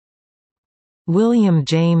William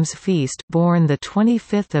James Feast, born the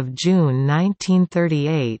 25th of June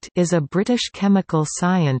 1938, is a British chemical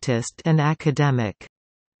scientist and academic.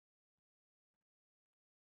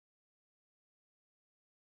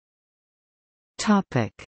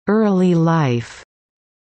 Topic: Early life.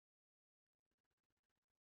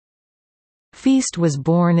 Feast was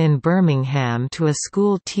born in Birmingham to a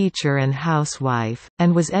school teacher and housewife,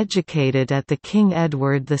 and was educated at the King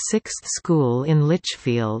Edward VI School in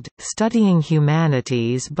Lichfield, studying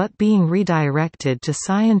humanities but being redirected to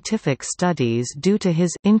scientific studies due to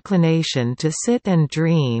his inclination to sit and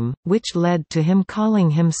dream, which led to him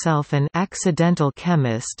calling himself an accidental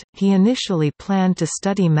chemist. He initially planned to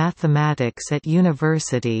study mathematics at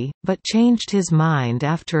university, but changed his mind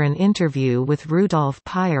after an interview with Rudolf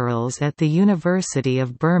Peierls at the University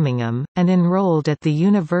of Birmingham, and enrolled at the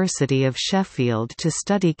University of Sheffield to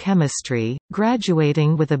study chemistry,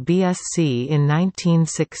 graduating with a BSc in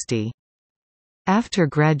 1960. After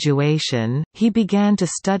graduation, he began to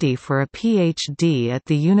study for a PhD at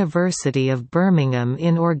the University of Birmingham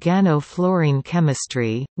in organofluorine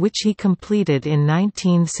chemistry, which he completed in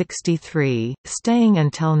 1963, staying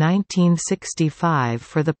until 1965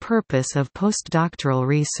 for the purpose of postdoctoral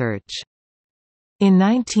research. In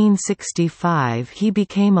 1965 he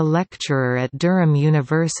became a lecturer at Durham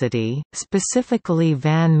University, specifically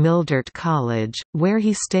Van Mildert College, where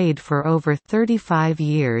he stayed for over 35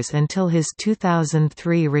 years until his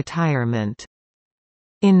 2003 retirement.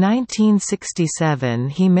 In 1967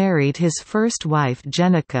 he married his first wife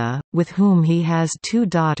Jenica, with whom he has two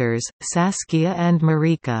daughters, Saskia and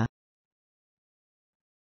Marika.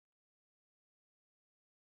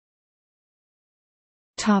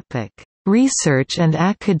 Research and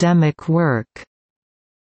academic work.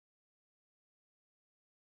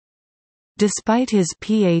 Despite his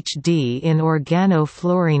PhD in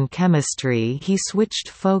organofluorine chemistry, he switched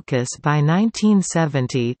focus by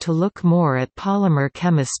 1970 to look more at polymer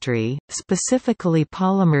chemistry, specifically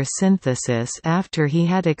polymer synthesis, after he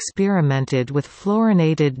had experimented with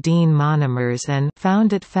fluorinated diene monomers and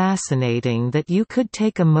found it fascinating that you could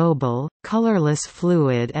take a mobile, colorless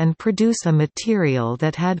fluid and produce a material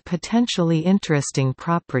that had potentially interesting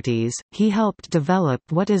properties. He helped develop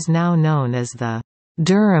what is now known as the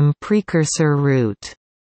Durham precursor route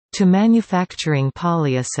to manufacturing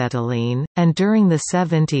polyacetylene, and during the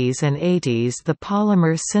 70s and 80s the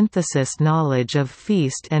polymer synthesis knowledge of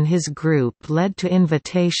Feast and his group led to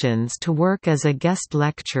invitations to work as a guest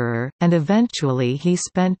lecturer, and eventually he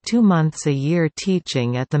spent 2 months a year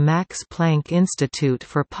teaching at the Max Planck Institute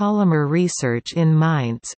for Polymer Research in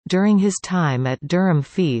Mainz. During his time at Durham,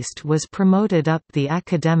 Feast was promoted up the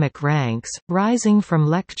academic ranks, rising from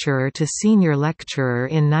lecturer to senior lecturer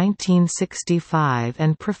in 1965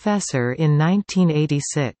 and professor in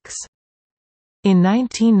 1986. In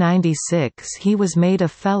 1996 he was made a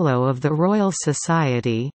Fellow of the Royal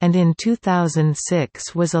Society, and in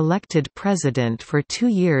 2006 was elected President for 2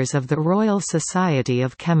 years of the Royal Society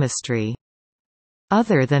of Chemistry.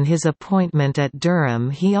 Other than his appointment at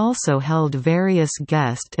Durham, he also held various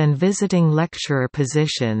guest and visiting lecturer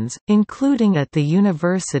positions, including at the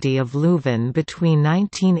University of Leuven between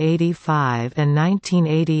 1985 and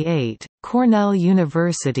 1988, Cornell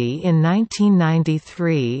University in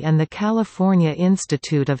 1993 and the California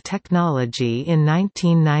Institute of Technology in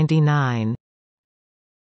 1999.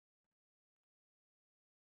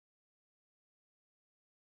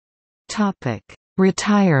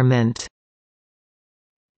 Retirement.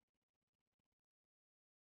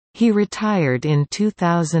 He retired in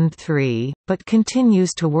 2003, but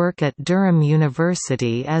continues to work at Durham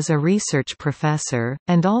University as a research professor,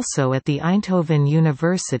 and also at the Eindhoven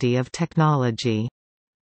University of Technology.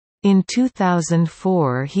 In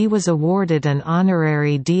 2004 he was awarded an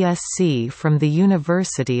honorary DSc from the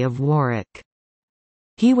University of Warwick.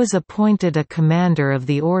 He was appointed a Commander of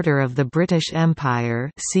the Order of the British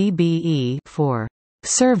Empire (CBE) for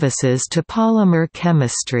 "services to polymer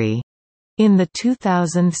chemistry" in the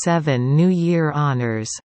 2007 New Year Honours.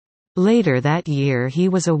 Later that year he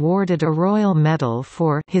was awarded a Royal Medal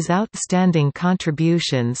for his outstanding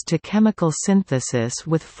contributions to chemical synthesis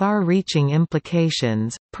with far-reaching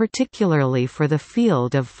implications, particularly for the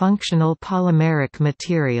field of functional polymeric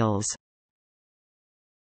materials.